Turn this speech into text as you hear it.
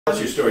What's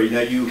your story?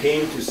 Now, you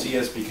came to see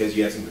us because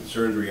you had some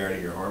concerns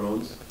regarding your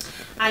hormones?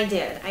 I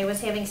did. I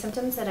was having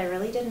symptoms that I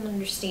really didn't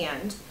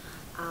understand.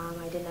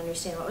 I didn't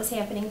understand what was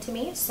happening to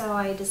me, so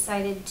I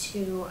decided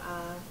to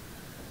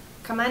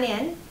come on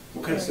in.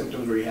 What kind of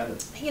symptoms were you having?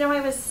 You know,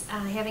 I was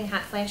having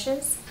hot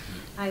flashes.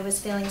 I was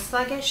feeling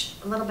sluggish,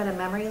 a little bit of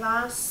memory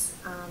loss,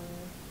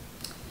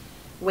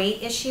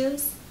 weight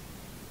issues.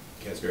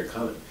 Okay, that's very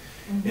common.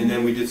 And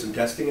then we did some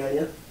testing on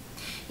you?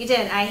 You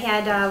did. I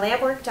had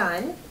lab work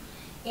done,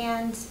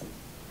 and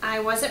I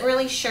wasn't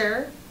really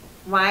sure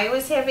why I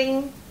was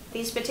having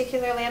these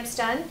particular labs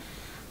done,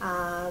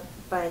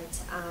 but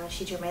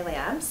she drew my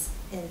labs,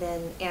 and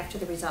then after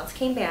the results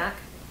came back,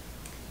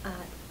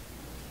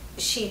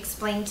 she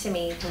explained to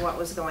me what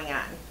was going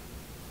on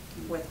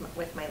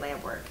with my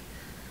lab work.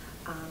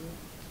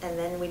 And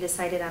then we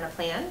decided on a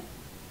plan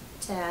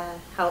to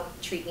help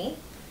treat me,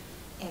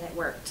 and it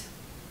worked.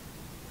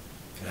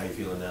 And how are you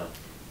feeling now?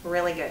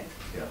 Really good.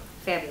 Yeah.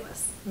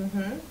 Fabulous.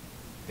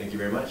 Thank you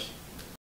very much.